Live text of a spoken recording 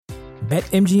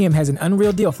BetMGM has an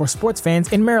unreal deal for sports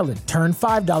fans in Maryland. Turn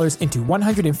 $5 into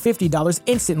 $150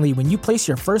 instantly when you place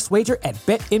your first wager at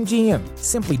BetMGM.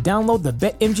 Simply download the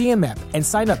BetMGM app and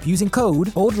sign up using code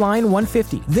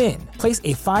OldLine150. Then, place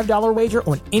a $5 wager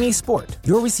on any sport.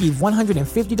 You'll receive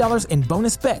 $150 in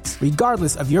bonus bets,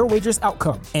 regardless of your wager's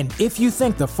outcome. And if you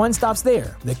think the fun stops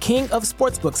there, the King of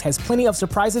Sportsbooks has plenty of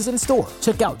surprises in store.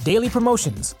 Check out daily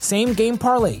promotions, same-game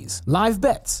parlays, live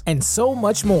bets, and so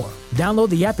much more. Download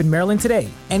the app in Maryland today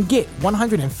and get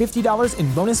 $150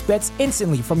 in bonus bets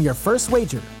instantly from your first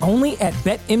wager. Only at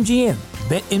BetMGM.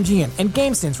 BetMGM and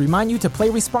GameSense remind you to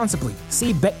play responsibly.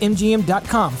 See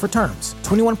BetMGM.com for terms.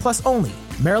 21 plus only.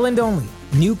 Maryland only.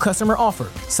 New customer offer.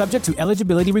 Subject to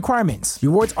eligibility requirements.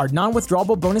 Rewards are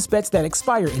non-withdrawable bonus bets that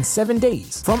expire in 7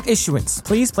 days. From issuance,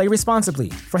 please play responsibly.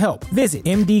 For help, visit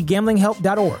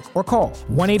mdgamblinghelp.org or call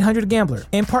 1-800-GAMBLER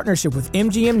in partnership with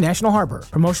MGM National Harbor.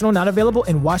 Promotional not available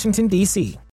in Washington,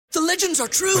 D.C. The legends are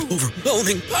true.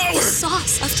 Overwhelming power! The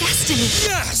sauce of destiny.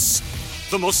 Yes!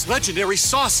 The most legendary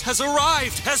sauce has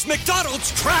arrived as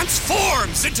McDonald's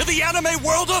transforms into the anime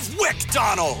world of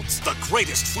WickDonald's. The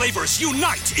greatest flavors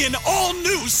unite in all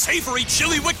new savory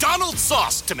chili McDonald's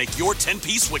sauce to make your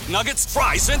 10-piece Wick Nuggets,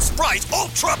 fries, and Sprite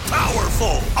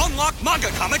ultra-powerful. Unlock manga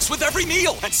comics with every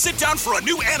meal and sit down for a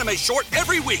new anime short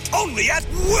every week only at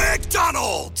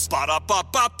WickDonald's.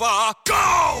 Ba-da-ba-ba-ba,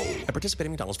 go! At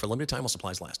participating McDonald's for a limited time while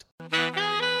supplies last.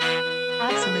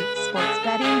 Absolute sports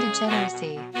betting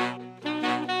degeneracy.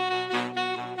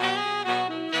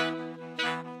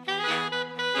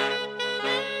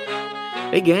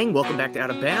 Hey gang, welcome back to Out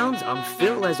of Bounds. I'm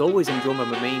Phil, as always. I'm joined by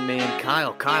my main man,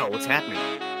 Kyle. Kyle, what's happening?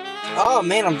 Oh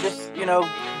man, I'm just,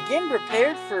 getting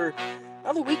prepared for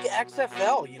another week of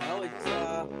XFL. It's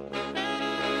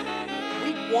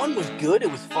week one was good.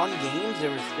 It was fun games.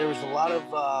 There was a lot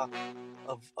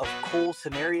of cool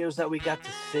scenarios that we got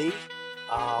to see.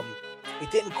 It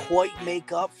didn't quite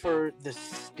make up for the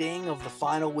sting of the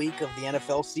final week of the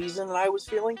NFL season that I was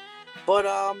feeling, but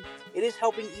it is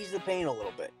helping ease the pain a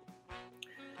little bit.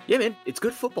 Yeah, man, it's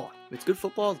good football. It's good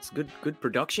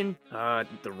production.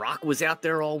 The Rock was out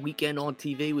there all weekend on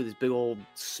TV with his big old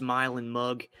smiling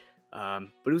mug. But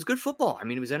it was good football. I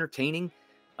mean, it was entertaining.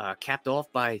 Capped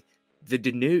off by the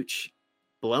Danuch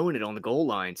blowing it on the goal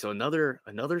line. So another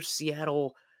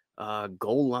Seattle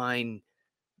goal line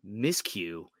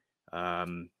miscue.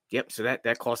 Yep. So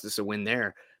that cost us a win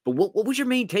there. But what was your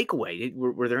main takeaway?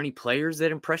 Were there any players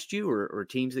that impressed you or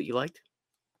teams that you liked?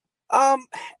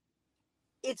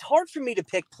 It's hard for me to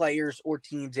pick players or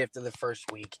teams after the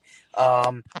first week.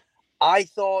 I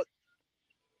thought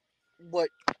what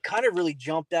kind of really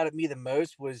jumped out at me the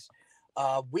most was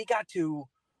we got to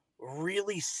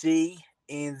really see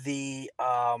in the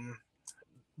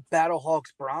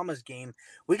Battlehawks Brahmas game,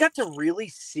 we got to really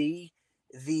see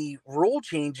the rule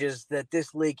changes that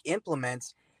this league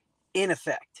implements in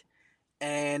effect.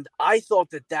 And I thought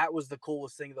that was the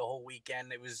coolest thing of the whole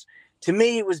weekend. To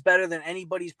me, it was better than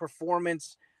anybody's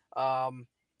performance. To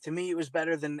me, it was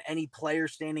better than any player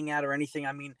standing out or anything.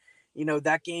 I mean,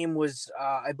 that game was,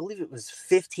 I believe it was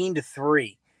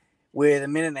 15-3 with a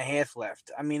minute and a half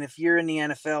left. I mean, if you're in the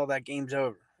NFL, that game's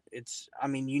over.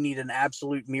 You need an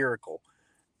absolute miracle.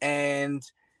 And,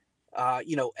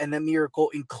 and that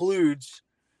miracle includes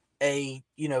a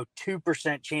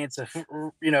 2% chance of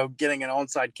getting an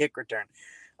onside kick return.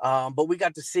 But we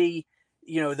got to see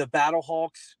the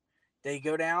Battlehawks. They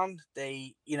go down.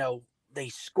 They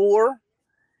score.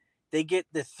 They get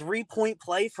the 3-point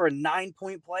play for a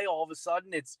 9-point play. All of a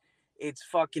sudden, it's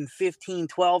fucking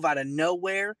 15-12 out of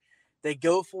nowhere. They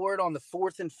go for it on the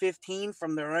 4th and 15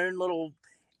 from their own little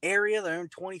area, their own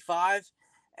 25.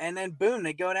 And then boom,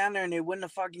 they go down there and they win the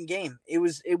fucking game. It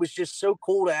was just so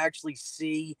cool to actually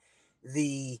see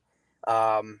the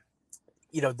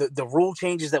rule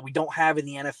changes that we don't have in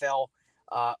the NFL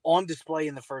on display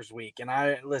in the first week. And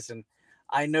I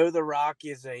know The Rock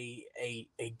is a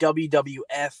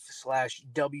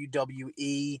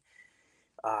WWF/WWE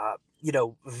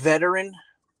veteran,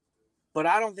 but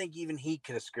I don't think even he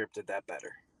could have scripted that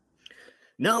better.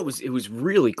 No, it was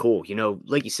really cool.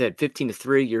 Like you said,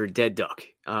 15-3, you're a dead duck.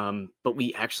 But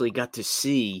we actually got to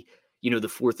see, the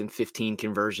 4th and 15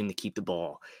 conversion to keep the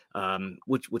ball,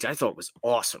 which I thought was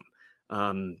awesome.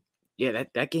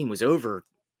 That game was over,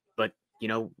 but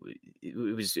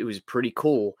it was pretty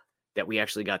cool that we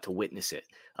actually got to witness it.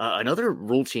 Another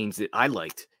rule change that I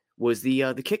liked was the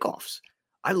kickoffs.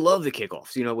 I love the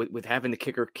kickoffs, with having the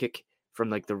kicker kick from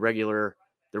like the regular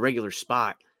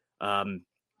spot.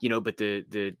 But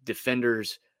the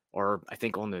defenders are, I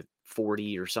think, on the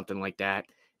 40 or something like that,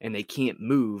 and they can't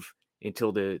move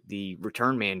until the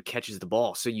return man catches the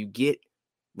ball. So you get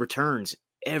returns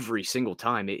every single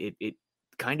time. It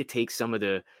kind of takes some of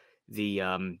the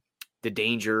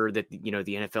danger that, the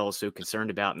NFL is so concerned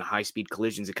about, and the high speed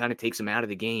collisions. It kind of takes them out of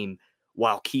the game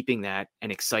while keeping that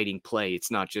an exciting play.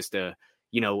 It's not just an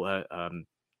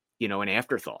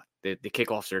afterthought. The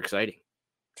kickoffs are exciting.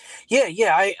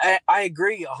 Yeah, I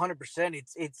agree 100%.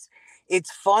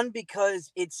 It's fun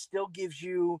because it still gives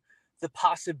you the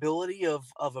possibility of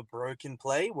a broken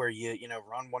play where you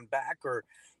run one back, or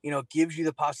gives you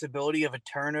the possibility of a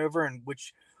turnover, and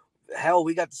which, hell,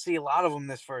 we got to see a lot of them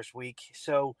this first week.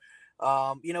 So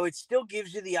it still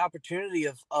gives you the opportunity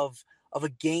of a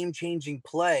game-changing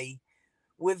play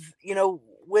with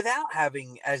without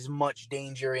having as much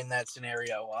danger in that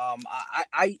scenario.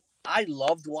 I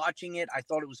loved watching it. I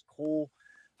thought it was cool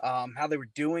how they were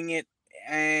doing it,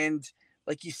 and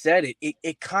like you said,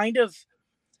 it kind of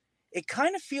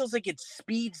feels like it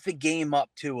speeds the game up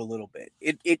too a little bit.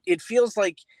 It feels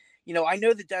like, I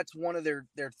know that that's one of their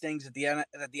things that the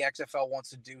XFL wants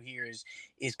to do here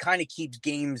is kind of keeps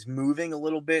games moving a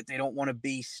little bit. They don't want to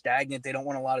be stagnant. They don't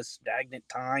want a lot of stagnant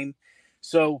time.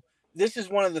 So this is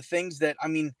one of the things that, I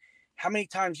mean, how many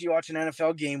times do you watch an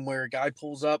NFL game where a guy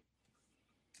pulls up,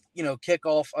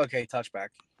 kickoff, okay, touchback,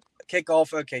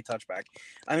 kickoff, okay, touchback.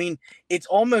 I mean, it's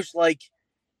almost like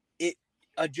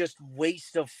a just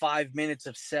waste of 5 minutes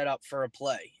of setup for a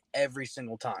play every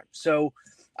single time. So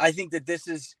I think that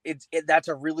that's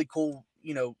a really cool,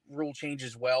 rule change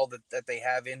as well that they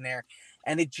have in there.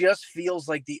 And it just feels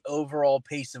like the overall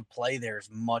pace of play there is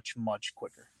much, much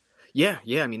quicker. Yeah.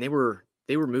 I mean, they were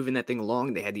moving that thing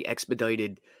along. They had the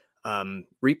expedited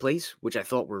replays, which I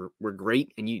thought were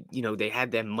great. And they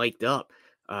had them mic'd up,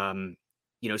 so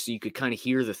you could kind of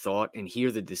hear the thought and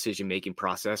hear the decision-making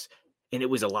process. And it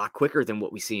was a lot quicker than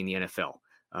what we see in the NFL.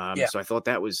 So I thought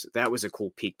that was a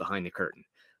cool peek behind the curtain.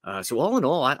 So all in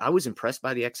all, I was impressed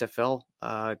by the XFL,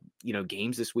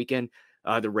 games this weekend.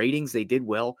 The ratings, they did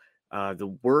well.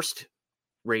 The worst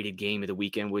rated game of the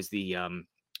weekend was the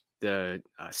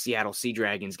Seattle Sea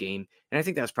Dragons game. And I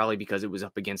think that was probably because it was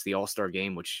up against the All-Star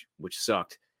game, which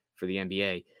sucked for the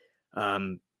NBA.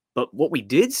 But what we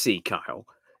did see, Kyle,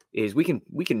 is we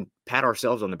can pat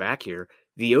ourselves on the back here.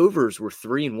 The overs were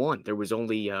 3-1. There was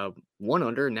only one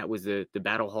under, and that was the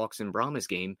Battlehawks and Brahmas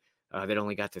game that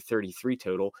only got to 33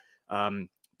 total.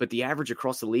 But the average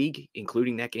across the league,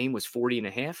 including that game, was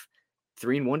 40.5,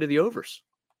 3-1 to the overs.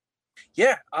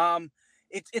 Yeah.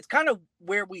 It's kind of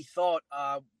where we thought,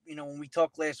 when we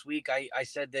talked last week, I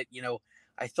said that,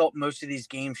 I thought most of these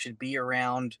games should be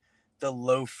around the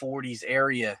low 40s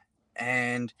area.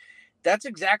 And that's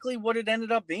exactly what it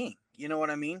ended up being. You know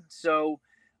what I mean? So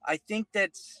I think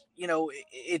that's,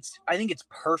 I think it's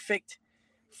perfect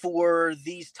for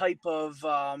these type of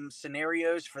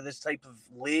scenarios, for this type of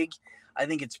league. I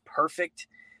think it's perfect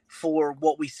for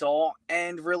what we saw.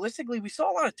 And realistically, we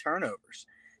saw a lot of turnovers.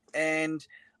 And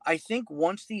I think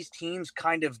once these teams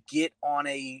kind of get on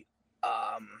a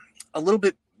little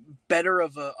bit better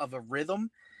of a rhythm,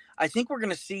 I think we're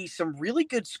going to see some really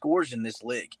good scores in this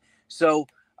league. So,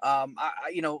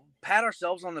 pat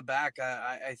ourselves on the back.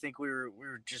 I think we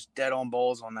were just dead on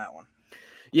balls on that one.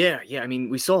 Yeah. I mean,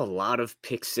 we saw a lot of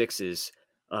pick sixes,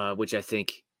 which I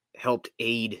think helped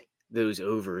aid those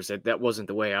overs. That wasn't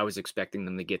the way I was expecting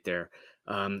them to get there.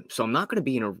 So I'm not going to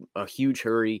be in a huge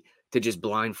hurry to just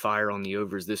blind fire on the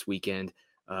overs this weekend.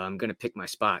 I'm going to pick my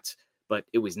spots, but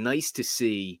it was nice to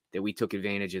see that we took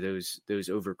advantage of those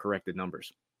overcorrected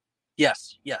numbers.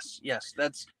 Yes.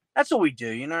 That's what we do.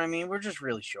 You know what I mean? We're just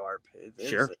really sharp.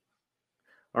 Sure.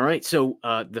 All right. So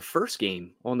the first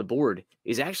game on the board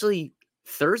is actually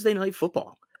Thursday Night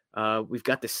Football. We've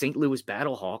got the St. Louis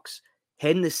Battlehawks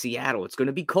heading to Seattle. It's going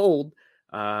to be cold.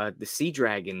 The Sea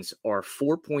Dragons are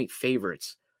 4-point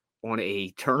favorites on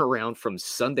a turnaround from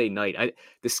Sunday night.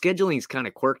 The scheduling is kind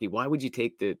of quirky. Why would you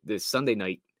take the Sunday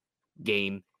night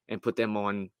game and put them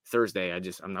on Thursday?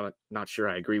 I'm not sure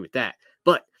I agree with that.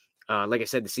 But like I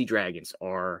said, the Sea Dragons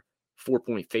are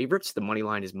 4-point favorites. The money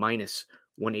line is minus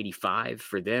 185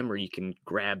 for them, or you can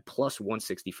grab plus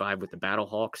 165 with the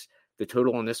Battlehawks. The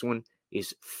total on this one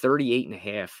is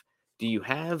 38.5. Do you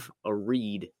have a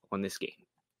read on this game?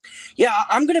 Yeah,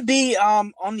 I'm going to be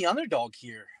on the underdog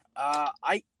here.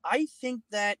 I think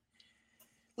that,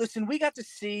 listen, we got to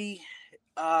see,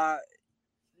 the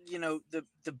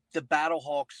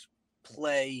Battlehawks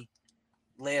play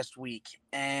last week,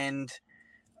 and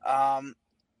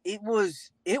it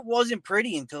wasn't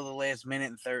pretty until the last minute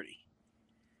and 30.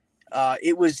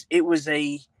 It was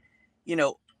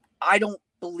I don't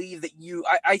believe that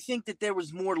I think that there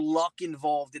was more luck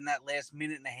involved in that last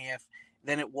minute and a half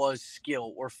than it was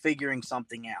skill or figuring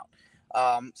something out.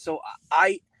 So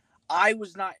I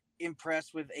was not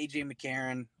impressed with A.J.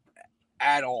 McCarron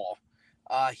at all.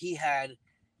 He had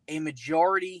a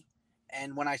majority,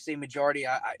 and when I say majority,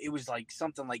 it was like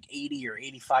something like 80 or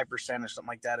 85% or something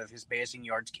like that of his passing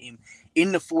yards came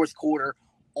in the fourth quarter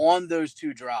on those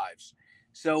two drives.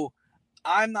 So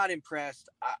I'm not impressed.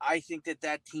 I think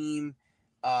that team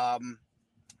kind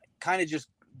of just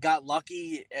got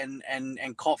lucky and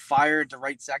caught fire at the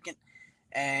right second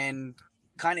and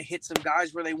kind of hit some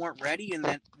guys where they weren't ready in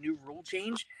that new rule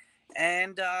change.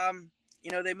 And,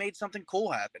 they made something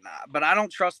cool happen. But I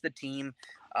don't trust the team.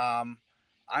 I'm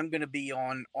going to be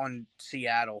on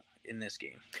Seattle in this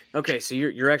game. Okay, so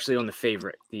you're actually on the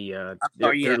favorite.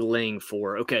 They're laying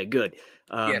 4. Okay, good.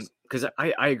 Yes. Because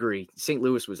I agree. St.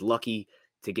 Louis was lucky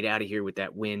to get out of here with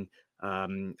that win.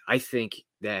 I think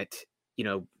that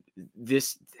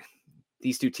these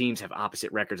two teams have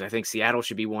opposite records. I think Seattle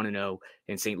should be 1-0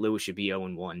 and St. Louis should be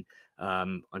 0-1.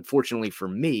 Unfortunately for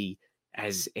me,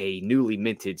 as a newly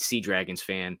minted Sea Dragons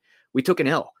fan, we took an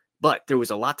L, but there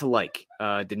was a lot to like.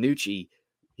 DiNucci,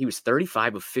 he was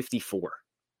 35 of 54.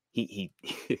 He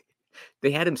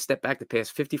they had him step back to pass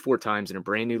 54 times in a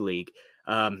brand new league.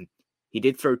 He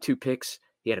did throw 2 picks.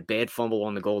 He had a bad fumble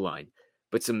on the goal line,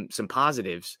 but some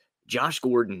positives. Josh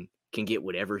Gordon can get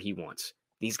whatever he wants.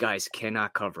 These guys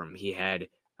cannot cover him. He had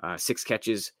 6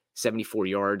 catches, 74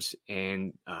 yards,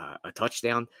 and a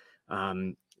touchdown.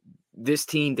 This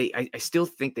team, I still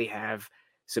think they have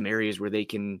some areas where they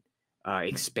can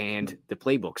expand the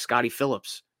playbook. Scotty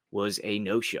Phillips was a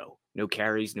no-show. No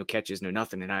carries, no catches, no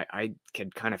nothing. And I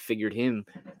had kind of figured him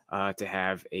to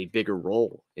have a bigger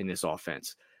role in this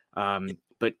offense.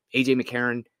 But A.J.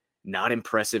 McCarron, not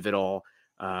impressive at all.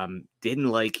 Didn't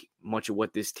like much of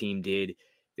what this team did.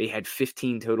 They had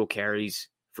 15 total carries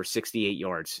for 68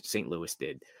 yards, St. Louis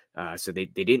did. So they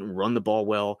didn't run the ball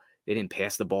well. They didn't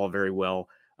pass the ball very well.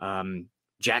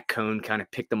 Jack Cohn kind of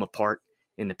picked them apart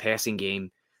in the passing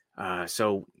game.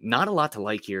 So not a lot to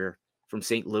like here from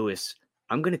St. Louis.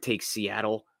 I'm going to take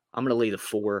Seattle. I'm going to lay the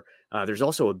 4. There's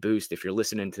also a boost if you're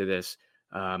listening to this,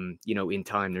 in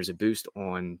time. There's a boost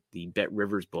on the Bet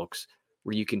Rivers books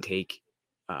where you can take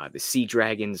the Sea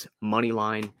Dragons money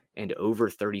line and over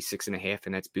 36.5,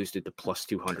 and that's boosted to plus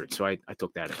 200. So I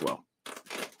took that as well.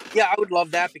 Yeah, I would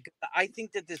love that because I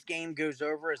think that this game goes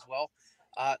over as well.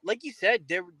 Like you said,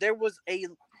 there was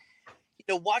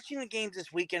watching the games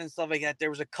this weekend and stuff like that, there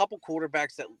was a couple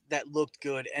quarterbacks that looked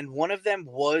good, and one of them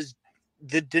was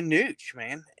the DiNucci,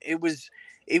 man.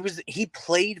 He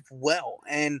played well,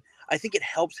 and I think it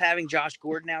helps having Josh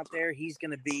Gordon out there. He's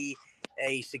going to be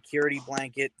a security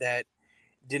blanket that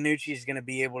DiNucci is going to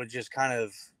be able to just kind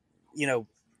of,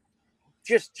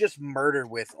 just murder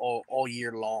with all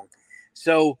year long.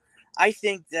 So I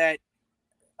think that,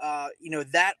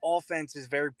 that offense is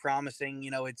very promising.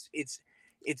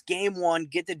 It's game one,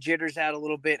 get the jitters out a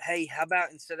little bit. Hey, how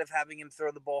about instead of having him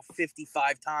throw the ball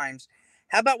 55 times,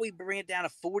 how about we bring it down to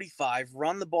 45,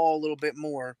 run the ball a little bit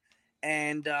more,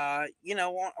 and, on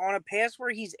a pass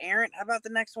where he's errant, how about the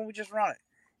next one we just run it?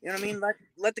 You know what I mean?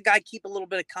 Let the guy keep a little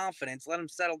bit of confidence. Let him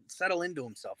settle into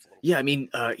himself a little bit. Yeah, I mean,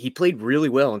 he played really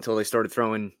well until they started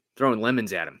throwing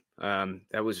lemons at him.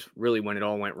 That was really when it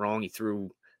all went wrong. He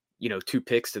threw, 2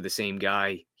 picks to the same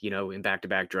guy, in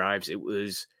back-to-back drives. It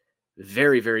was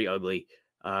very, very ugly.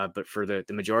 But for the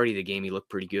majority of the game, he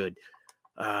looked pretty good.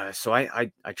 So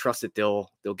I trust that they'll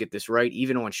get this right,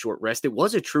 even on short rest. It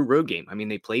was a true road game. I mean,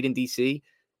 they played in DC.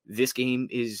 This game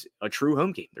is a true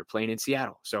home game. They're playing in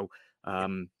Seattle. So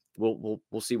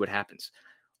we'll see what happens.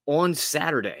 On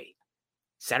Saturday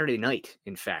night,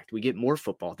 in fact, we get more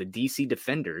football. The DC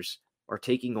Defenders are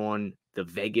taking on the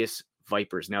Vegas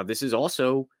Vipers. Now, this is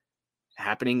also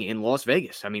happening in Las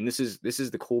Vegas. I mean, this is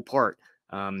the cool part.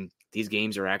 These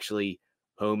games are actually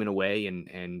home and away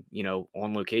and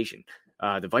on location.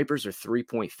 The Vipers are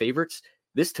 3-point favorites.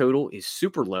 This total is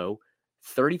super low,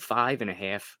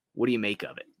 35.5. What do you make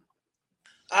of it?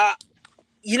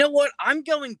 You know what? I'm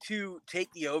going to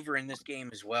take the over in this game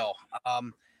as well.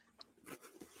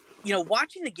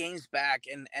 Watching the games back,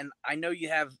 and I know you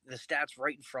have the stats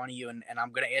right in front of you, and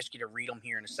I'm going to ask you to read them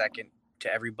here in a second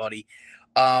to everybody.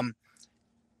 And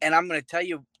I'm going to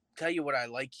tell you what I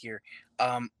like here.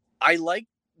 I like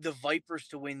the Vipers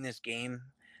to win this game.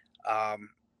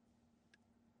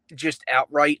 Just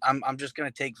outright. I'm just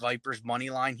going to take Vipers money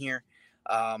line here.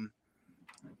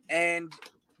 And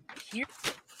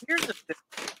here's the thing.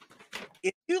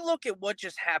 If you look at what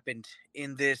just happened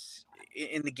in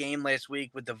the game last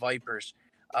week with the Vipers,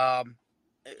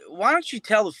 why don't you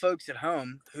tell the folks at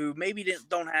home who maybe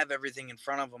don't have everything in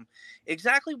front of them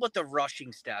exactly what the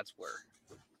rushing stats were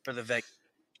for the Vegas?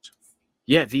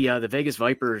 Yeah, the Vegas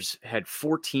Vipers had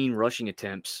 14 rushing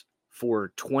attempts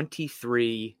for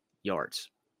 23 yards.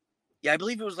 Yeah, I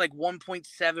believe it was like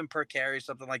 1.7 per carry,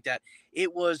 something like that.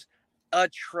 It was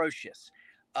atrocious.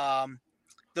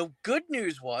 The good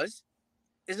news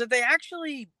is that they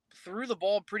actually threw the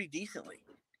ball pretty decently.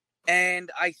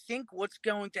 And I think what's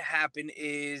going to happen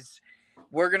is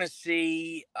we're going to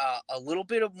see a little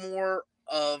bit of more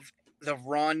of the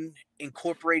run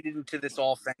incorporated into this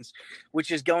offense, which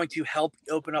is going to help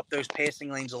open up those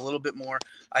passing lanes a little bit more.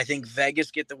 I think Vegas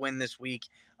get the win this week.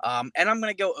 And I'm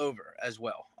going to go over as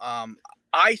well.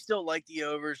 I still like the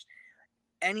overs.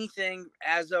 Anything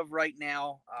as of right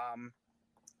now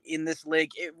in this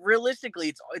league,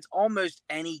 realistically, it's almost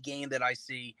any game that I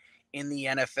see in the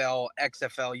NFL,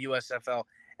 XFL, USFL,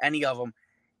 any of them.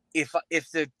 If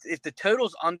the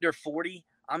total's under 40,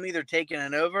 I'm either taking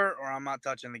an over or I'm not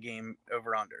touching the game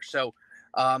over under. So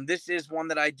this is one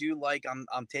that I do like.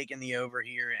 I'm taking the over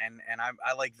here, and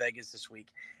I like Vegas this week.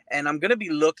 And I'm gonna be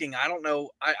looking. I don't know.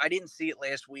 I didn't see it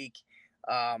last week,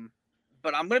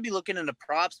 but I'm gonna be looking into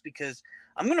props because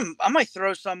I might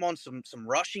throw some on some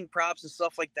rushing props and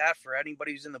stuff like that for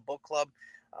anybody who's in the book club.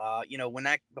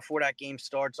 Before that game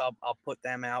starts, I'll put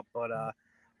them out.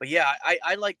 But yeah,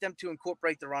 I like them to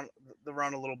incorporate the run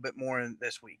a little bit more in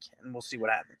this week, and we'll see what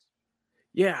happens.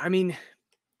 Yeah, I mean,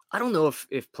 I don't know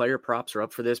if player props are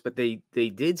up for this, but they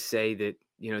did say that,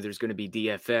 there's going to be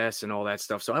DFS and all that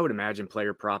stuff. So I would imagine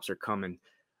player props are coming.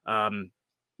 The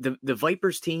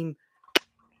Vipers team,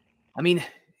 I mean,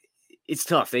 it's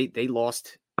tough. They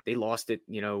lost it,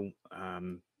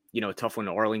 a tough one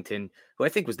to Arlington, who I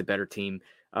think was the better team.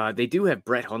 They do have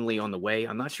Brett Hundley on the way.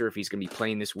 I'm not sure if he's going to be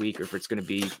playing this week or if it's going to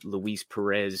be Luis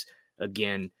Perez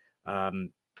again.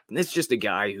 And it's just a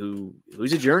guy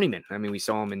who's a journeyman. I mean, we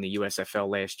saw him in the USFL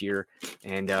last year,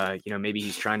 and maybe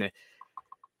he's trying to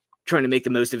make the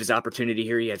most of his opportunity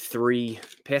here. He had 3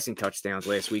 passing touchdowns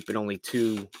last week, but only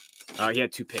 2. He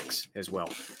had 2 picks as well.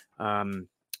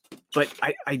 But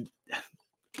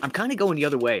I'm kind of going the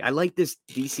other way. I like this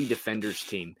DC Defenders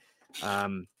team.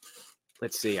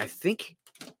 Let's see. I think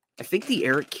the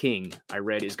Eric King I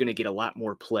read is going to get a lot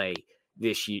more play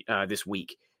this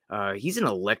week. He's an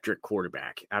electric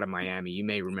quarterback out of Miami. You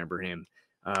may remember him.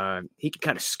 He could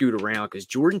kind of scoot around because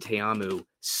Jordan Ta'amu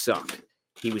sucked.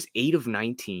 He was 8 of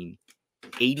 19,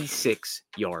 86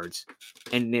 yards,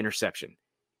 and an interception.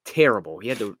 Terrible. He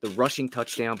had the rushing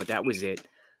touchdown, but that was it.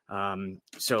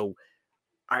 So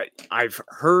I've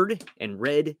heard and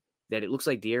read that it looks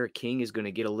like De'Ara King is going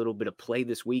to get a little bit of play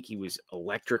this week. He was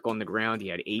electric on the ground. He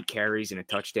had 8 carries and a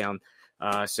touchdown.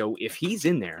 So if he's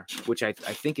in there, which I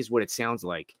think is what it sounds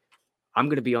like, I'm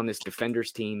going to be on this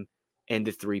Defenders team and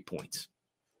the 3 points.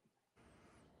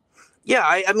 Yeah,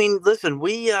 I mean, listen,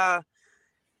 we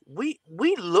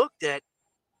looked at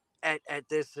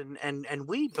this and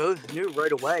we both knew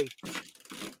right away,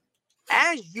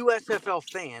 as USFL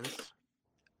fans,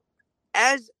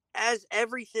 as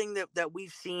everything that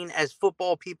we've seen as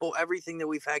football people, everything that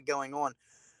we've had going on,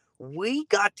 we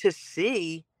got to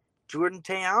see Jordan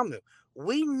Ta'amu.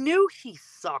 We knew he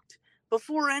sucked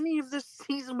before any of this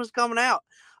season was coming out.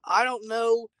 I don't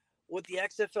know what the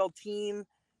XFL team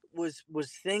was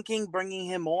thinking bringing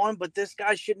him on, but this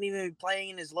guy shouldn't even be playing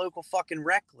in his local fucking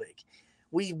rec league.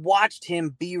 We watched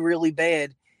him be really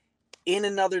bad in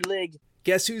another league.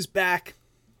 Guess who's back?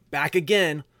 Back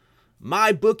again.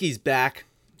 My bookie's back.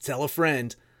 Tell a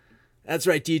friend. That's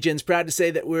right, DJ's proud to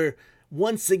say that we're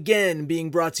once again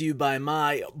being brought to you by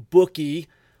My Bookie.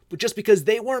 But just because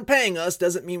they weren't paying us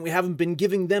doesn't mean we haven't been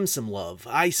giving them some love.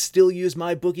 I still use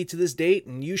My Bookie to this date,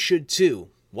 and you should too.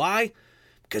 Why?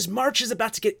 Because March is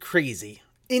about to get crazy.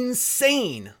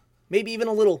 Insane. Maybe even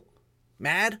a little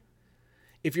mad.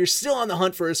 If you're still on the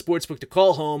hunt for a sportsbook to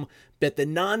call home, bet the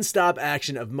non-stop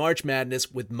action of March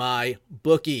Madness with My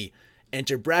Bookie.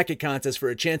 Enter bracket contests for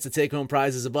a chance to take home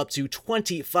prizes of up to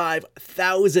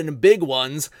 25,000 big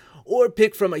ones, or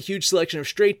pick from a huge selection of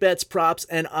straight bets, props,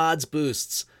 and odds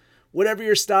boosts. Whatever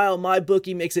your style,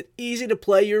 MyBookie makes it easy to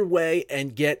play your way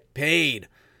and get paid.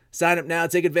 Sign up now,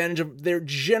 take advantage of their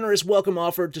generous welcome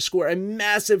offer to score a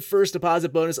massive first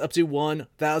deposit bonus up to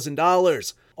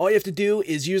 $1,000. All you have to do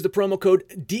is use the promo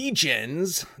code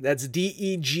DEGENS, that's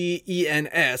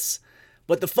DEGENS,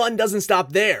 but the fun doesn't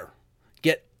stop there.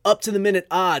 Get up-to-the-minute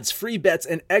odds, free bets,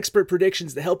 and expert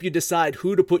predictions to help you decide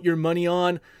who to put your money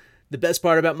on. The best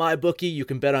part about MyBookie, you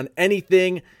can bet on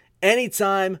anything,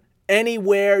 anytime,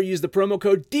 anywhere. Use the promo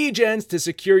code DEGENS to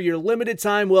secure your limited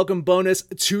time welcome bonus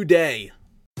today.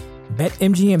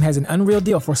 BetMGM has an unreal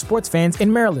deal for sports fans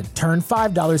in Maryland. Turn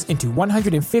 $5 into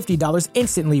 $150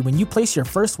 instantly when you place your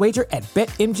first wager at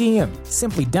BetMGM.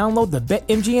 Simply download the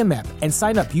BetMGM app and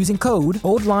sign up using code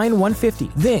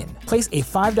OldLine150. Then, place a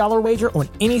 $5 wager on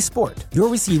any sport. You'll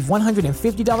receive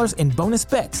 $150 in bonus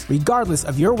bets, regardless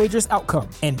of your wager's outcome.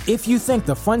 And if you think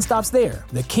the fun stops there,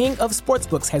 the king of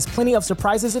sportsbooks has plenty of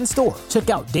surprises in store. Check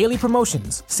out daily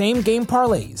promotions, same-game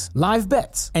parlays, live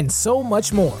bets, and so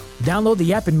much more. Download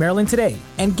the app in Maryland today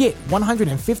and get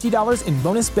 $150 in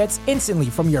bonus bets instantly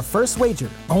from your first wager.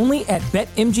 Only at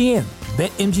BetMGM.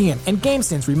 BetMGM and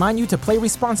GameSense remind you to play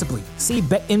responsibly. See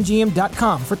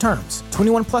BetMGM.com for terms.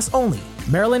 21 plus only.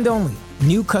 Maryland only.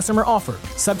 New customer offer.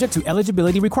 Subject to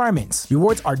eligibility requirements.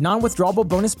 Rewards are non-withdrawable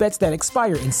bonus bets that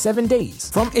expire in 7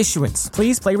 days. From issuance,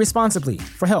 please play responsibly.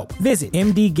 For help, visit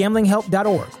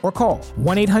mdgamblinghelp.org or call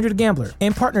 1-800-GAMBLER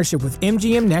in partnership with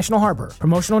MGM National Harbor.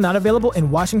 Promotional not available in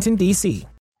Washington, D.C.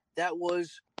 That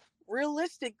was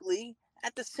realistically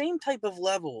at the same type of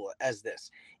level as this.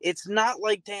 It's not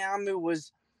like Te'amu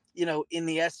was, in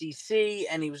the SEC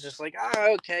and he was just like,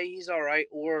 okay, he's all right.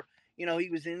 Or, he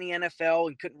was in the NFL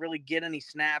and couldn't really get any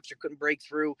snaps or couldn't break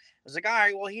through. I was like, all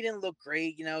right, well, he didn't look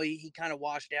great. He kind of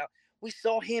washed out. We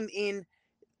saw him in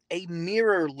a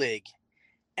mirror league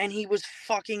and he was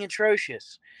fucking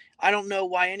atrocious. I don't know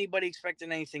why anybody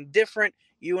expected anything different.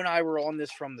 You and I were on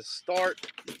this from the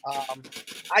start.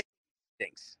 I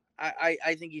stinks.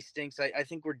 I think he stinks. I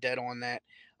think we're dead on that.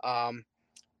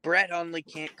 Brett Hundley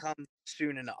can't come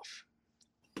soon enough.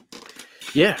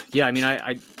 Yeah. I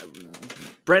mean,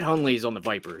 Brett Hundley is on the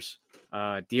Vipers.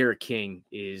 De'Ara King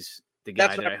is the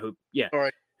guy that I hope,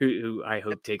 who I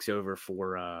hope takes over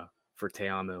for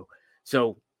Te'amu.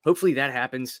 So hopefully that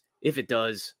happens. If it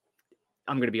does,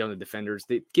 I'm going to be on the Defenders.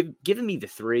 Giving me the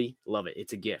 3, love it.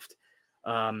 It's a gift.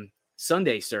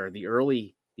 Sunday, sir, the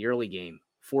early game,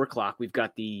 4:00. We've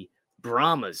got the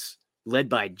Brahmas led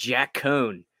by Jack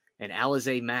Cohn and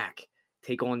Alize Mack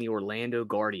take on the Orlando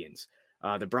Guardians.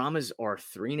 The Brahmas are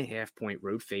 3.5-point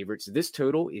road favorites. This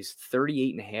total is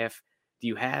 38.5. Do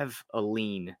you have a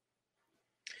lean?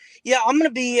 Yeah, I'm gonna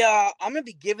be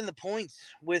giving the points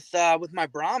with my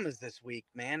Brahmas this week,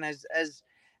 man. As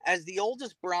the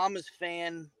oldest Brahmas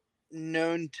fan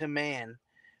known to man,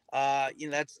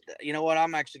 that's what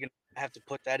I'm actually gonna have to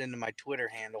put that into my Twitter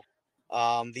handle.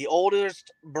 The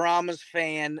oldest Brahmas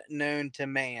fan known to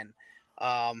man.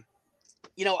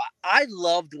 I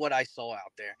loved what I saw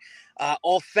out there.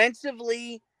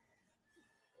 Offensively,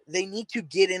 they need to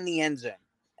get in the end zone.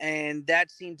 And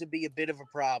that seemed to be a bit of a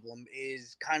problem,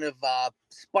 is kind of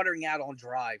sputtering out on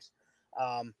drives.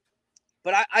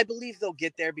 But I believe they'll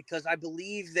get there because I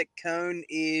believe that Cohn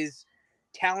is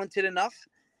talented enough.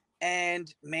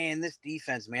 And, man, this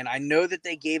defense, man, I know that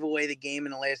they gave away the game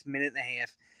in the last minute and a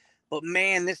half. But,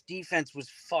 man, this defense was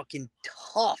fucking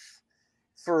tough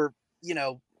for,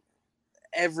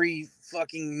 every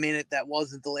fucking minute that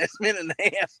wasn't the last minute and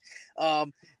a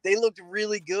half. They looked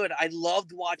really good. I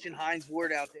loved watching Hines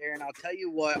Ward out there, and I'll tell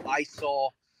you what I saw,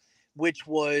 which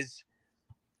was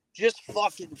just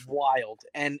fucking wild.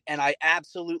 And I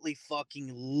absolutely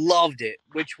fucking loved it,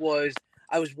 which was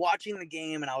I was watching the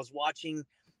game and I was watching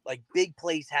like big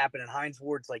plays happen, and Hines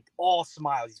Ward's like all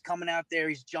smiles. He's coming out there,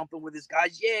 he's jumping with his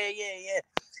guys. Yeah.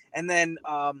 And then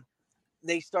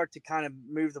they start to kind of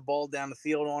move the ball down the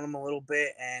field on him a little bit.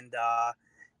 And,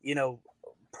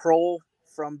 Prohl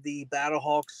from the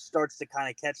Battlehawks starts to kind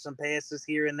of catch some passes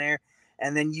here and there.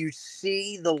 And then you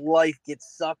see the life get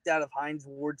sucked out of Hines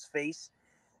Ward's face,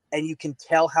 and you can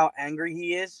tell how angry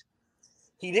he is.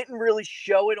 He didn't really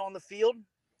show it on the field,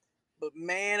 but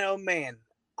man, oh man,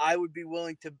 I would be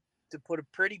willing to put a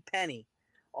pretty penny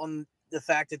on the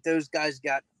fact that those guys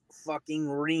got fucking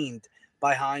reamed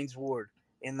by Hines Ward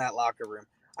in that locker room.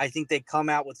 I think they come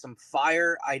out with some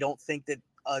fire. I don't think that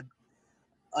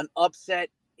an upset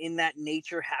in that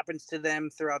nature happens to them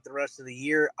throughout the rest of the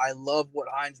year. I love what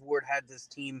Hines Ward had this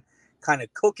team kind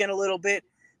of cooking a little bit,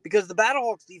 because the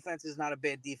Battlehawks defense is not a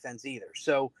bad defense either.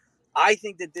 So I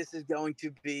think that this is going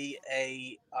to be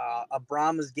a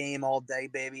Brahmas game all day,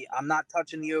 baby. I'm not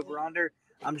touching the over-under.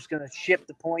 I'm just going to ship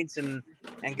the points and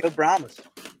go Brahmas.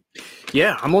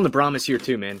 Yeah, I'm on the Brahmas here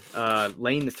too, man.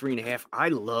 Laying the 3.5. I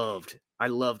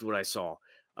loved what I saw.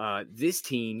 This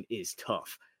team is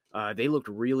tough. They looked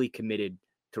really committed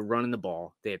to running the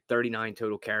ball. They had 39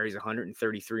 total carries,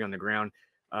 133 on the ground.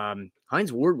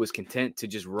 Hines Ward was content to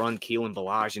just run Keelan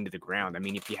Ballage into the ground. I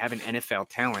mean, if you have an NFL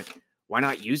talent, why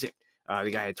not use it? The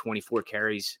guy had 24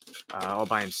 carries all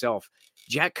by himself.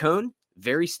 Jack Cohn,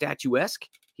 very statuesque.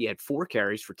 He had 4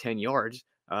 carries for 10 yards.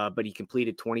 But he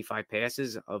completed 25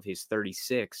 passes of his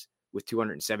 36 with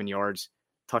 207 yards,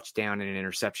 touchdown and an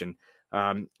interception.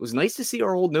 It was nice to see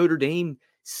our old Notre Dame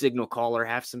signal caller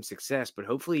have some success, but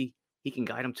hopefully he can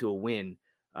guide them to a win.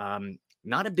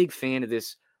 Not a big fan of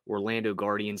this Orlando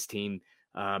Guardians team,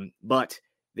 but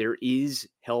there is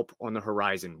help on the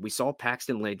horizon. We saw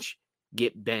Paxton Lynch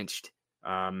get benched,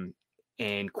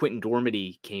 and Quentin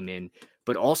Dormady came in,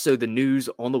 but also the news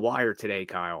on the wire today,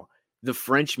 Kyle, the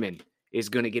Frenchman is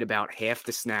going to get about half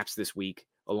the snaps this week,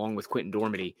 along with Quentin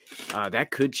Dormady.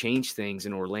 That could change things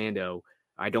in Orlando.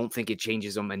 I don't think it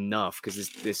changes them enough because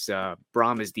this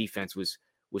Brahmas defense was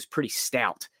pretty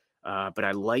stout. But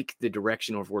I like the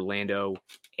direction of Orlando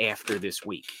after this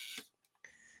week.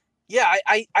 Yeah,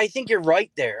 I think you're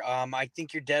right there. I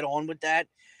think you're dead on with that.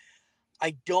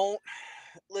 I don't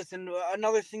listen.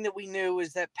 Another thing that we knew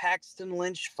is that Paxton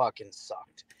Lynch fucking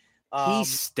sucked. He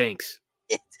stinks.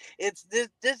 It's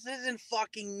this isn't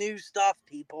fucking new stuff,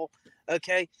 people.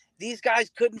 Okay, these guys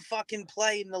couldn't fucking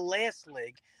play in the last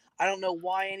league. I don't know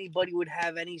why anybody would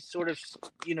have any sort of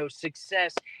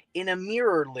success in a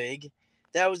mirror league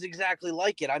that was exactly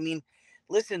like it. I mean,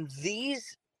 listen, the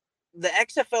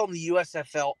XFL and the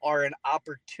USFL are an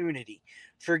opportunity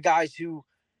for guys who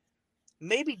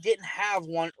maybe didn't have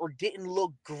one or didn't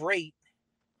look great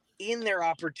in their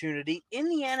opportunity in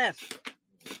the NFL.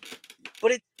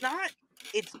 But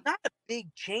it's not a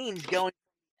big change going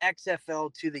from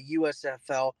XFL to the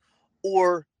USFL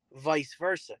or vice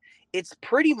versa. It's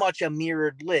pretty much a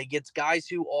mirrored league. It's guys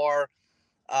who are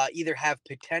either have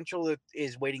potential that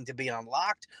is waiting to be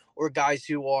unlocked, or guys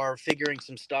who are figuring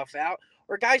some stuff out,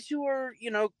 or guys who are,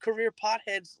 career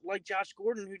potheads like Josh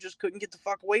Gordon who just couldn't get the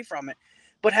fuck away from it,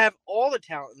 but have all the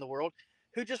talent in the world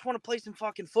who just want to play some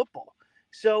fucking football.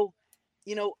 So,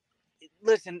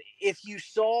 listen, if you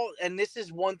saw, and this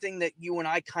is one thing that you and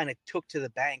I kind of took to the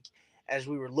bank as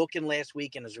we were looking last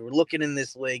week and as we were looking in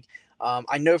this league,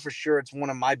 I know for sure it's one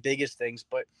of my biggest things,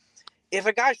 but if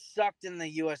a guy sucked in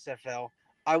the USFL,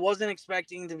 I wasn't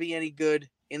expecting to be any good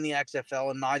in the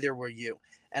XFL, and neither were you.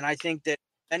 And I think that if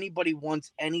anybody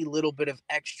wants any little bit of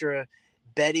extra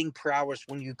betting prowess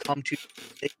when you come to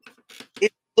it,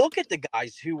 look at the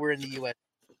guys who were in the US,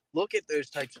 look at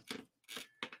those types of things,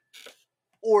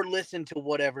 or listen to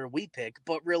whatever we pick.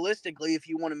 But realistically, if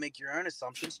you want to make your own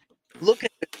assumptions, look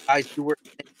at the guys who were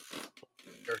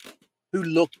who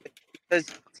look, because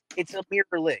it's a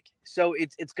mirror league, so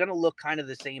it's going to look kind of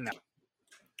the same out.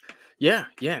 Yeah,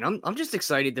 and I'm just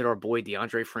excited that our boy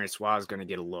Deondre Francois is going to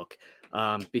get a look,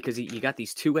 because you got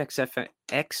these two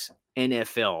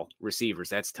ex-NFL receivers.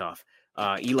 That's tough.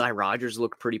 Eli Rogers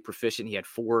looked pretty proficient. He had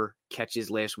 4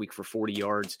 catches last week for 40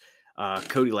 yards.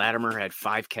 Cody Latimer had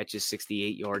 5 catches,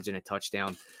 68 yards, and a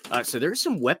touchdown. So there's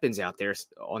some weapons out there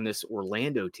on this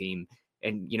Orlando team,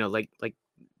 and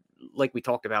like we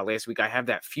talked about last week, I have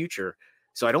that future,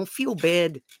 so I don't feel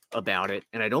bad about it,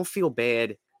 and I don't feel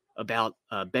bad about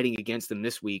betting against them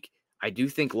this week. I do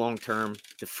think long-term,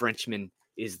 the Frenchman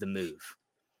is the move.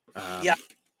 Yeah,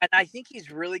 and I think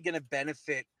he's really going to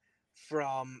benefit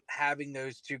from having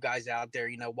those two guys out there.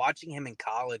 Watching him in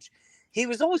college, he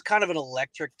was always kind of an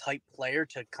electric type player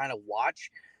to kind of watch.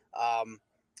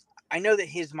 I know that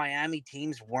his Miami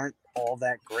teams weren't all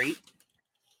that great,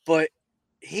 but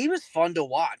he was fun to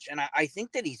watch. And I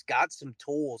think that he's got some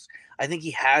tools. I think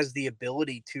he has the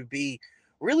ability to be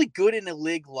really good in a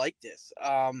league like this.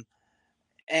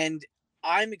 And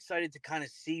I'm excited to kind of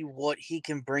see what he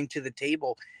can bring to the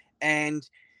table. And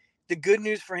the good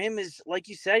news for him is, like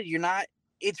you said,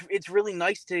 it's really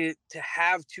nice to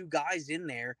have two guys in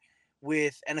there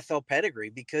with NFL pedigree,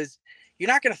 because you're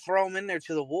not going to throw them in there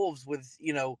to the Wolves with,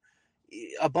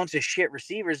 a bunch of shit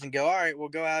receivers and go, all right, we'll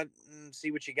go out and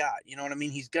see what you got. You know what I mean?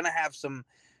 He's going to have some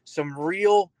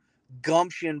real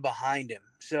gumption behind him.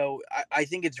 So I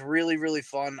think it's really, really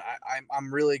fun.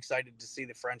 I'm really excited to see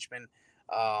the Frenchman.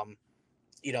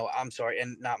 I'm sorry,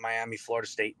 and not Miami, Florida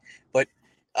State, but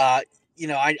I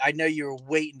know you were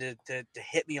waiting to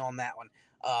hit me on that one.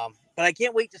 But I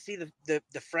can't wait to see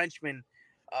the Frenchman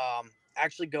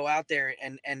actually go out there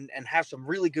and have some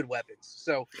really good weapons.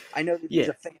 So I know that he's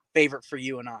a favorite for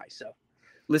you and I. So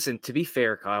listen, to be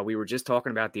fair, Kyle, we were just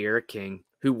talking about the Eric King,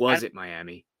 who was at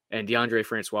Miami, and Deondre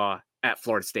Francois at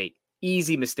Florida State.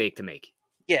 Easy mistake to make.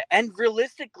 Yeah, and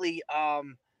realistically, I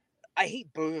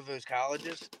hate both of those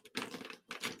colleges.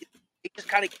 It just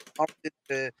kind of up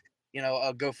to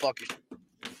go fuck yourself.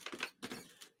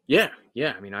 Yeah.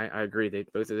 I mean, I agree.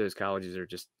 Both of those colleges are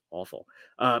just awful.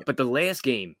 But the last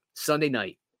game, Sunday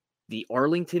night, the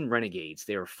Arlington Renegades,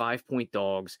 they are 5-point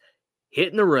dogs,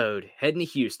 hitting the road, heading to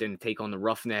Houston to take on the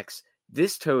Roughnecks.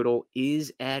 This total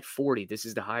is at 40. This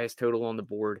is the highest total on the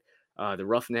board. The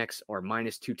Roughnecks are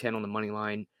minus 210 on the money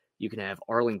line. You can have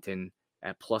Arlington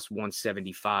at plus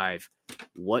 175.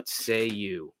 What say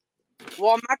you?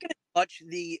 Well, I'm not going to touch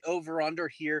the over-under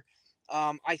here.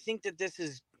 I think that this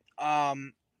is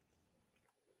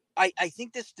I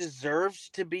think this deserves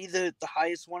to be the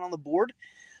highest one on the board.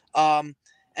 And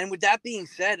with that being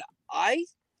said, I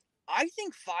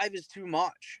think 5 is too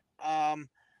much.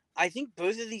 I think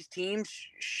both of these teams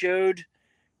showed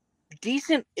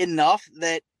decent enough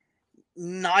that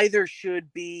neither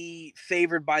should be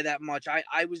favored by that much.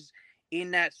 I was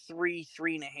in that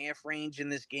 3.5 range in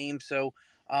this game, so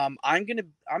I'm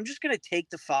just gonna take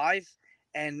the 5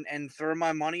 and throw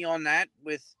my money on that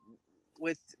with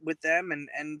them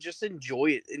and just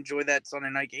enjoy that Sunday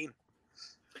night game.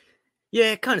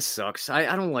 Yeah, it kind of sucks.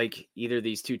 I don't like either of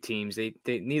these two teams. They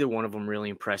neither one of them really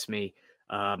impressed me.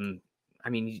 I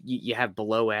mean, you have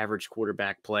below average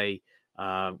quarterback play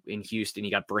in Houston.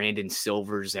 You got Brandon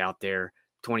Silvers out there,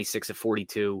 26 of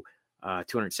 42,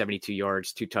 272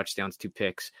 yards, 2 touchdowns, 2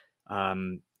 picks.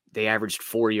 They averaged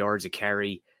 4 yards a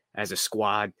carry as a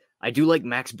squad. I do like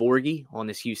Max Borghi on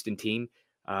this Houston team.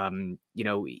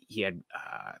 He had,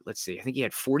 let's see, I think he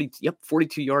had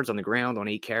 42 yards on the ground on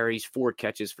 8 carries, 4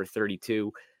 catches for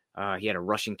 32. He had a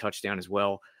rushing touchdown as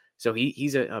well. So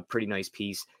he's a pretty nice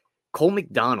piece. Cole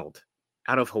McDonald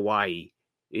out of Hawaii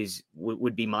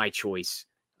would be my choice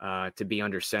to be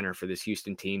under center for this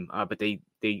Houston team. But they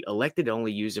elected to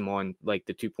only use him on like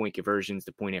the 2-point conversions,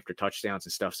 the point after touchdowns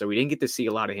and stuff. So we didn't get to see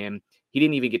a lot of him. He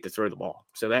didn't even get to throw the ball.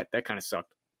 So that kind of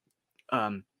sucked.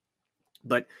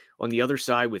 But on the other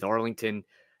side with Arlington,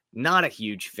 not a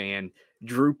huge fan.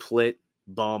 Drew Plitt,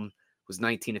 bum, was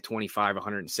 19 of 25,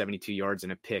 172 yards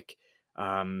and a pick.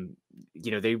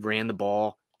 They ran the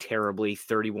ball terribly,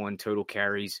 31 total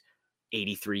carries,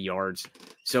 83 yards.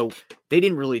 So they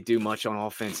didn't really do much on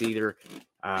offense either.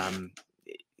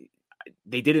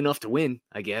 They did enough to win,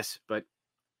 I guess, but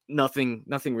nothing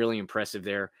really impressive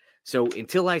there. So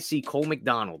until I see Cole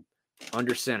McDonald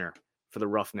under center for the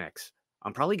Roughnecks,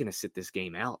 I'm probably going to sit this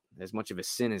game out, as much of a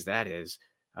sin as that is.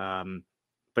 But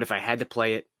if I had to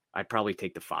play it, I'd probably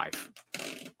take the 5.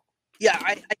 Yeah,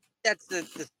 I think that's the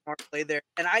smart play there.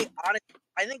 And I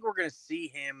think we're going to see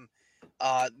him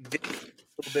a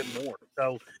little bit more.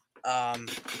 So, I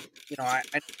don't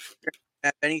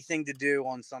have anything to do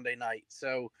on Sunday night.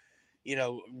 So,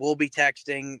 we'll be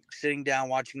texting, sitting down,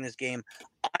 watching this game.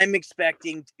 I'm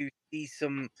expecting to see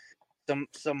some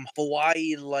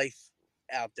Hawaii life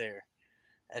out there.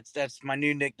 That's my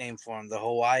new nickname for him, the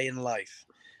Hawaiian Life.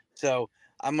 So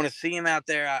I'm going to see him out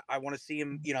there. I want to see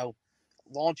him,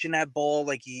 launching that ball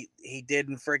like he did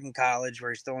in freaking college,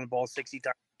 where he's throwing the ball 60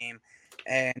 times a game.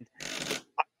 And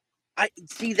I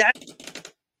see that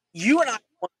you and I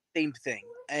want the same thing.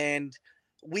 And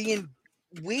we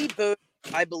both,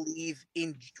 I believe,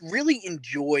 really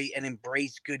enjoy and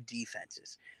embrace good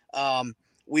defenses.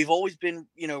 We've always been,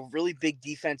 really big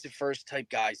defensive first type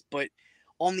guys, but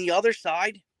on the other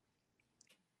side,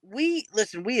 we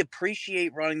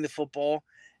appreciate running the football,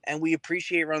 and we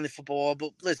appreciate running the football, but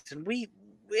listen,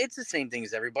 it's the same thing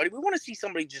as everybody. We want to see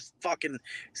somebody just fucking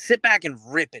sit back and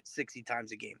rip it 60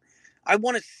 times a game. I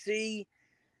want to see,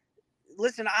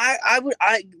 I would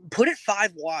put it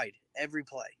 5 wide every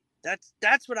play.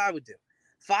 That's what I would do.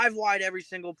 5 wide every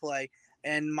single play,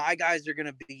 and my guys are going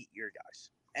to beat your guys.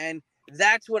 And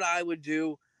that's what I would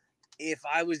do if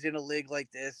I was in a league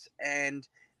like this, and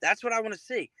that's what I want to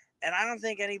see. And I don't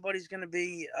think anybody's going to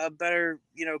be a better,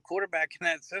 quarterback in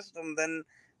that system than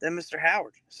Mr.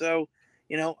 Howard. So,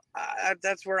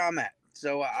 that's where I'm at.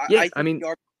 So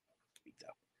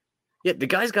the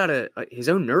guy's got his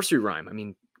own nursery rhyme. I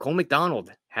mean, Cole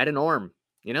McDonald had an arm.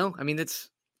 It's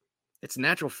a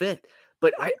natural fit.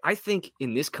 But I think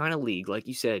in this kind of league, like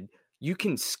you said, you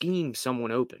can scheme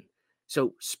someone open.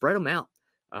 So spread them out.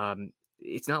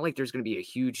 It's not like there's going to be a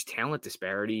huge talent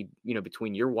disparity,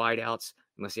 between your wideouts,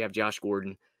 unless you have Josh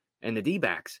Gordon, and the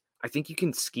D-backs. I think you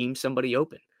can scheme somebody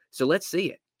open. So let's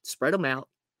see it. Spread them out,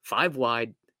 5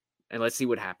 wide, and let's see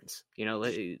what happens.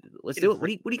 Let's do it. What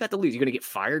do you got to lose? You're going to get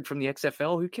fired from the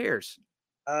XFL? Who cares?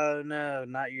 Oh, no,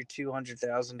 not your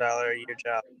 $200,000 a year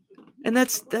job. And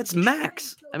that's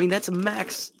max. I mean, that's a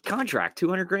max contract,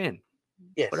 $200,000.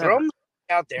 Yeah, throw them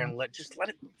out there and let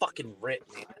it fucking rip,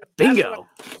 man. Bingo.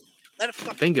 Let it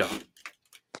fucking bingo.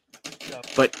 So,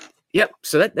 but yep,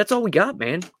 so that's all we got,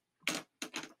 man.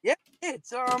 Yeah,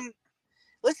 it's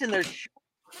listen, they're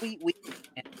sweet,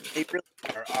 they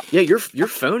really are. Yeah, your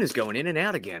phone is going in and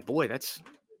out again. Boy, that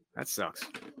sucks.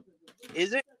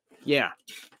 Is it? Yeah.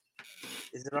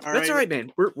 Is it all right? That's all right,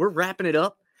 man. We're wrapping it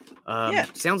up. Yeah.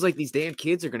 Sounds like these damn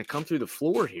kids are going to come through the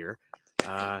floor here.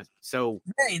 So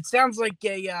hey, it sounds like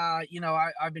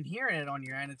I've been hearing it on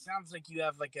your end. It sounds like you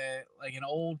have like an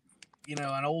old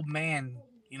man,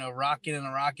 rocking in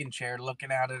a rocking chair,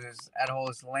 looking out at all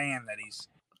this land that he's.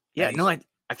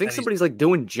 I think somebody's like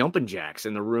doing jumping jacks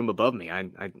in the room above me. I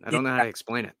don't know how to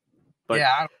explain it. But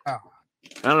I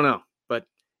don't know. But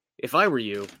if I were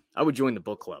you, I would join the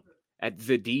book club at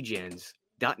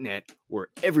thedgens.net, where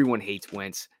everyone hates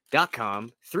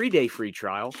Wentz.com. 3-day free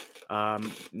trial.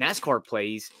 NASCAR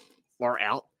plays are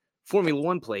out. Formula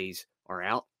One plays are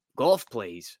out. Golf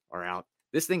plays are out.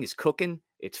 This thing is cooking.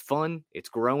 It's fun. It's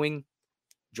growing.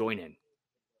 Join in.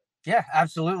 Yeah,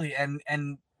 absolutely.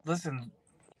 And listen,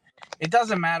 it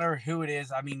doesn't matter who it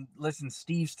is. I mean, listen,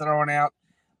 Steve's throwing out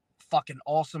fucking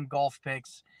awesome golf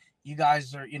picks. You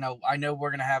guys are, I know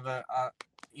we're gonna have an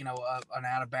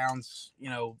out of bounds,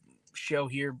 show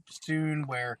here soon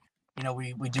where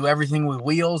we do everything with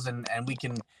wheels and we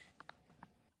can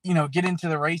get into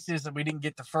the races that we didn't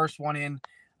get the first one in,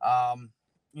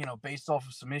 based off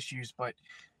of some issues, but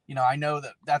I know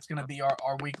that's going to be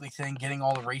our weekly thing, getting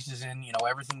all the races in,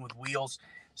 everything with wheels.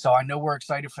 So I know we're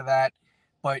excited for that.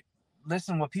 But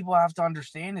listen, what people have to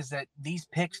understand is that these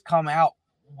picks come out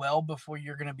well before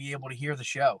you're going to be able to hear the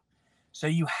show. So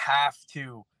you have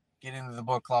to get into the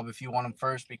book club if you want them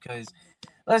first, because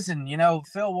listen,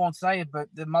 Phil won't say it, but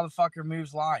the motherfucker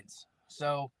moves lines.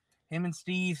 So him and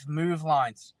Steve move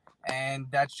lines, and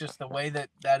that's just the way that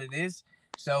it is.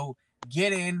 So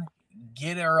get in,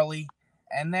 get early,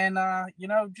 and then,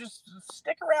 just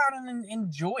stick around and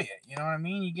enjoy it. You know what I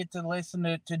mean? You get to listen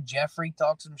to Jeffrey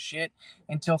talk some shit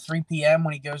until 3 p.m.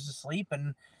 when he goes to sleep.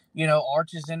 And,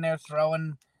 Arch is in there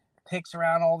throwing picks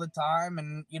around all the time.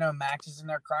 And, Max is in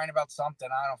there crying about something.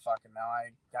 I don't fucking know. I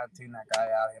got to tune that guy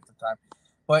out half the time.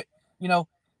 But,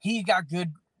 he got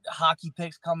good hockey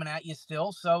picks coming at you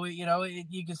still. So,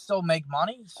 you can still make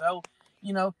money. So,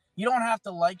 you don't have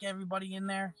to like everybody in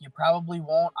there. You probably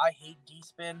won't. I hate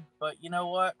D-Spin, but you know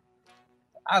what?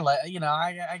 I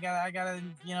gotta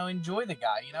enjoy the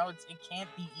guy. It can't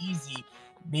be easy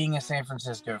being a San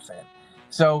Francisco fan.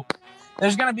 So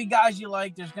there's gonna be guys you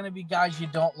like, there's gonna be guys you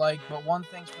don't like, but one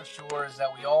thing's for sure is that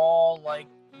we all like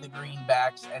the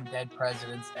Greenbacks and Dead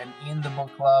Presidents, and in the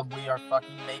book club we are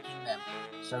fucking making them.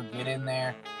 So get in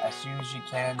there as soon as you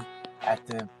can at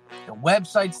the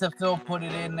websites that Phil put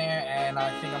it in there, and I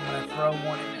think I'm going to throw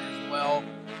one in there as well.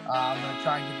 I'm going to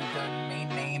try and get the domain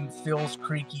name Phil's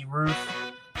Creaky Roof.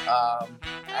 .com.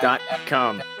 I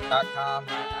don't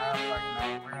fucking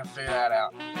know. We're going to figure that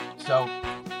out. So,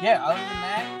 yeah, other than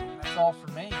that, that's all for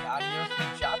me. Adios,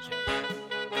 muchachos.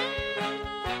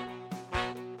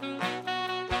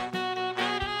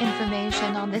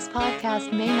 Information on this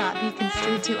podcast may not be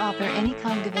construed to offer any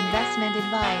kind of investment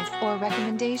advice or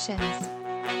recommendations.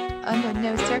 Under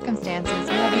no circumstances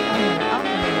will the owner or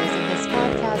operators of this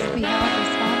podcast be held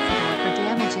responsible for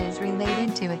damages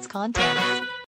related to its contents.